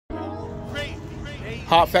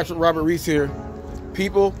Hot Facts with Robert Reese here.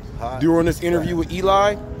 People, during this interview with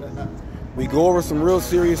Eli, we go over some real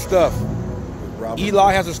serious stuff.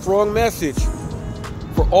 Eli has a strong message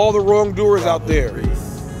for all the wrongdoers out there.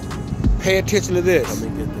 Pay attention to this.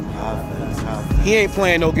 He ain't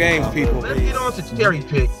playing no games, people. Let's get on to Cherry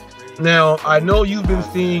Pick. Now, I know you've been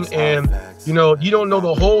seeing, and you know, you don't know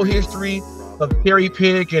the whole history of Cherry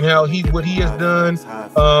Pick and how what he has done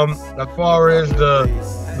as far as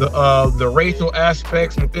the racial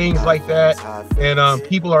aspects and things like that. And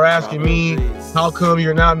people are asking me, how come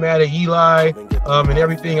you're not mad at Eli and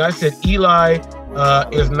everything? I said Eli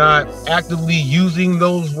is not actively using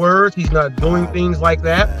those words. He's not doing things like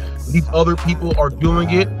that. These other people are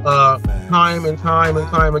doing it time and time and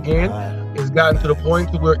time again. It's gotten to the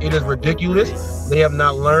point to where it is ridiculous. They have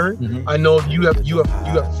not learned. I know you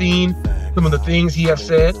have seen some of the things he has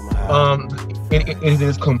said. It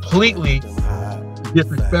is completely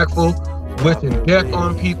disrespectful, wishing death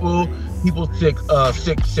on people, sick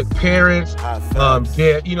parents,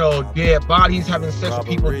 dead bodies, having sex with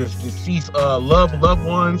people, deceased loved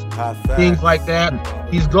ones, things like that.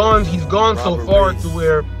 He's gone so far to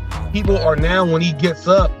where people are now, when he gets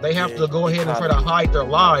up, they have to go ahead and try to hide their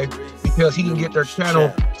lives because he can get their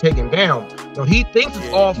channel taken down. Now, he thinks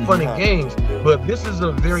it's all fun and games, but this is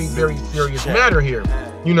a very, very serious matter here.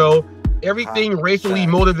 You know, everything racially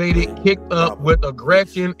motivated, kicked up with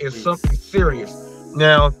aggression is something serious.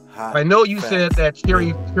 Now, I know you said that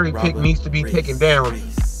Cherry Pick needs to be taken down.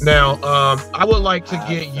 Now, I would like to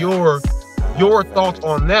get your thoughts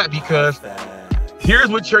on that, because here's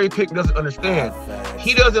what Cherry Pick doesn't understand.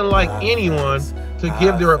 He doesn't like anyone to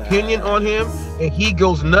give their opinion on him, and he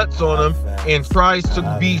goes nuts on them and tries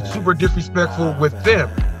to be super disrespectful with them.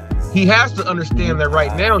 He has to understand that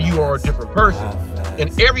right now you are a different person,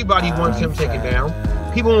 and everybody wants him taken down.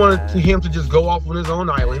 People want him to just go off on his own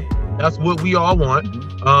island. That's what we all want.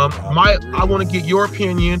 I want to get your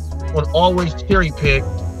opinion on always Cherry Pick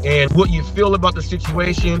and what you feel about the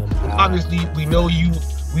situation. And obviously, we know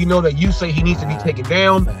that you say he needs to be taken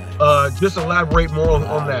down. Just elaborate more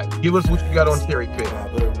on that. Give us what you got on Cherry Pick.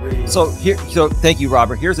 So thank you,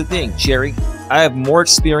 Robert. Here's the thing, Cherry. I have more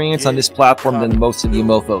experience on this platform than most of you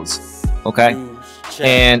mofos. Okay?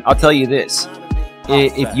 And I'll tell you this.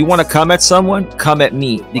 If you want to come at someone, come at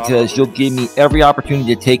me, because you'll give me every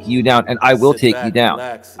opportunity to take you down, and I will take you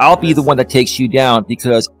down. I'll be the one that takes you down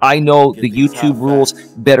because I know the YouTube rules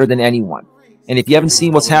better than anyone. And if you haven't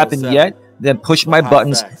seen what's happened yet, then push my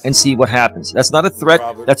buttons and see what happens. That's not a threat.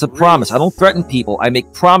 That's a promise. I don't threaten people. I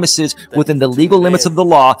make promises within the legal limits of the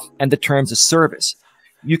law and the terms of service.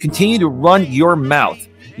 You continue to run your mouth.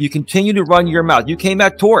 You continue to run your mouth. You came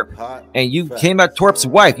at Torp, and you came at Torp's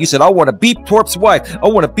wife. You said, I want to beat Torp's wife. I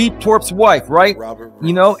want to beat Torp's wife, right?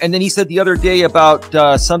 You know, and then he said the other day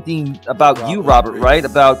about something about you, Robert, right?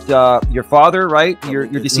 About your father, right? Your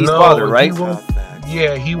deceased father, right?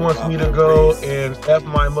 He wants me to go and F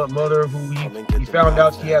my mother, who he found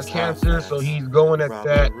out she has cancer, so he's going at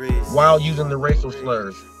that while using the racial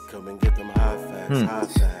slurs.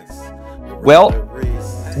 Well,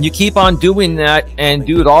 you keep on doing that, and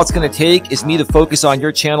dude, all it's going to take is me to focus on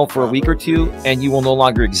your channel for a week or two, and you will no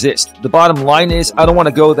longer exist. The bottom line is, I don't want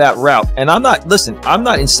to go that route. And I'm not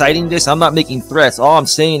inciting this. I'm not making threats. All I'm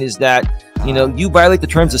saying is that, you know, you violate the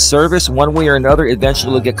terms of service one way or another,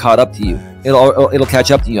 eventually it'll get caught up to you. It'll catch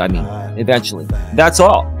up to you, I mean, eventually. That's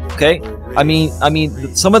all, okay? I mean,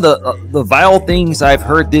 some of the vile things I've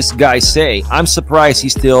heard this guy say, I'm surprised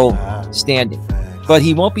he's still standing. But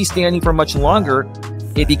he won't be standing for much longer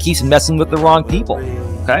if he keeps messing with the wrong people,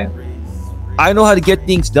 okay? I know how to get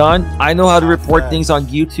things done. I know how to report things on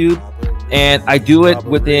YouTube, and I do it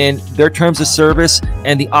within their terms of service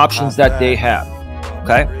and the options that they have,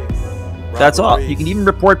 okay? That's all. You can even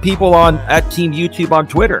report people at Team YouTube on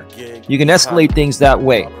Twitter. You can escalate things that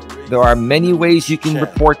way. There are many ways you can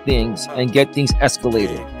report things and get things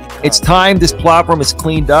escalated. It's time this platform is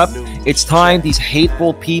cleaned up. It's time these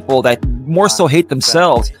hateful people that more so hate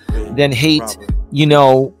themselves than hate,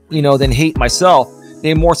 than hate myself.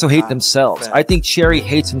 They more so hate themselves. I think Cherry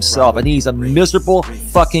hates himself. I think he's a miserable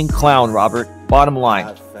fucking clown, Robert. Bottom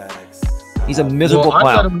line. He's a miserable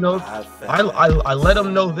clown. I let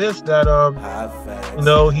him know this, that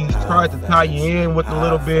he's tried to tie you in with a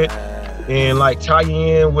little bit, and like tie you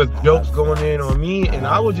in with jokes going in on me, and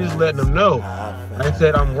I was just letting him know. I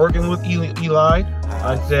said I'm working with Eli.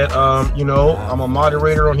 I said, I'm a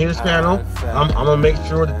moderator on his channel. I'm gonna make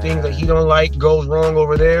sure the things that he don't like goes wrong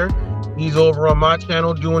over there. He's over on my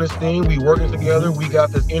channel doing his thing. We working together. We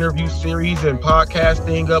got this interview series and podcast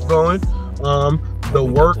thing up going. The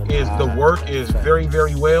work is very,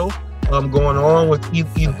 very well. going on with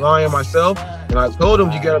Eli and myself, and I told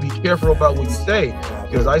him you got to be careful about what you say,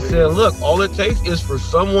 because I said, look, all it takes is for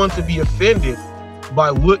someone to be offended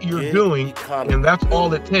by what you're doing, and that's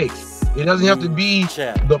all it takes. It doesn't have to be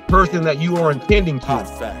the person that you are intending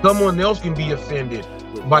to. Someone else can be offended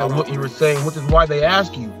by what you were saying, which is why they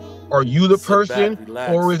ask you, are you the person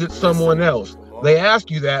or is it someone else? They ask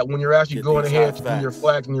you that when you're actually going ahead to do your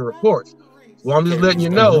flags and your reports. Well, I'm just letting you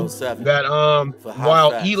know that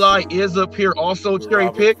while Eli is up here also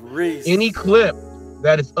cherry pick, any clip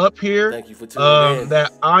that is up here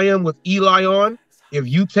that I am with Eli on, if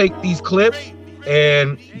you take these clips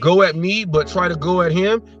and go at me but try to go at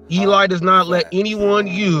him, Eli does not let anyone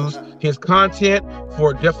use his content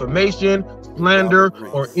for defamation, slander,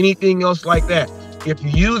 or anything else like that. If you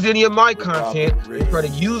use any of my content and try to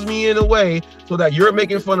use me in a way so that you're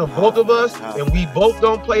making fun of both of us and we both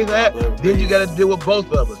don't play that, then you got to deal with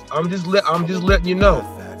both of us. I'm just letting you know.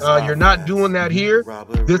 You're not doing that here.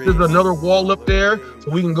 This is another wall up there,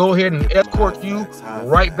 so we can go ahead and escort you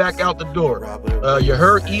right back out the door. You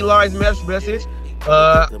heard Eli's message.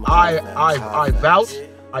 I vouch.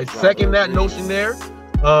 I second that notion there.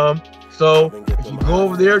 So if you go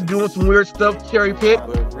over there doing some weird stuff, cherry pick,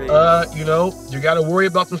 you know, you got to worry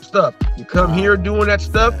about some stuff. You come here doing that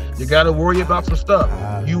stuff, you got to worry about some stuff.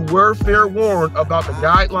 You were fair warned about the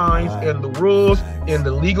guidelines and the rules and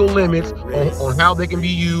the legal limits on how they can be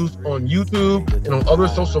used on YouTube and on other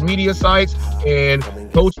social media sites. And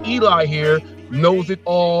Coach Eli here knows it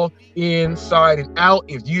all inside and out.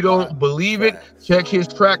 If you don't believe it, check his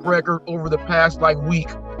track record over the past week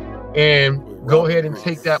and go ahead and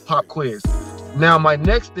take that pop quiz. Now, my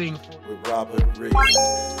next thing with Robert Reese.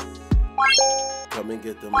 Come and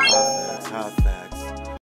get them hot facts.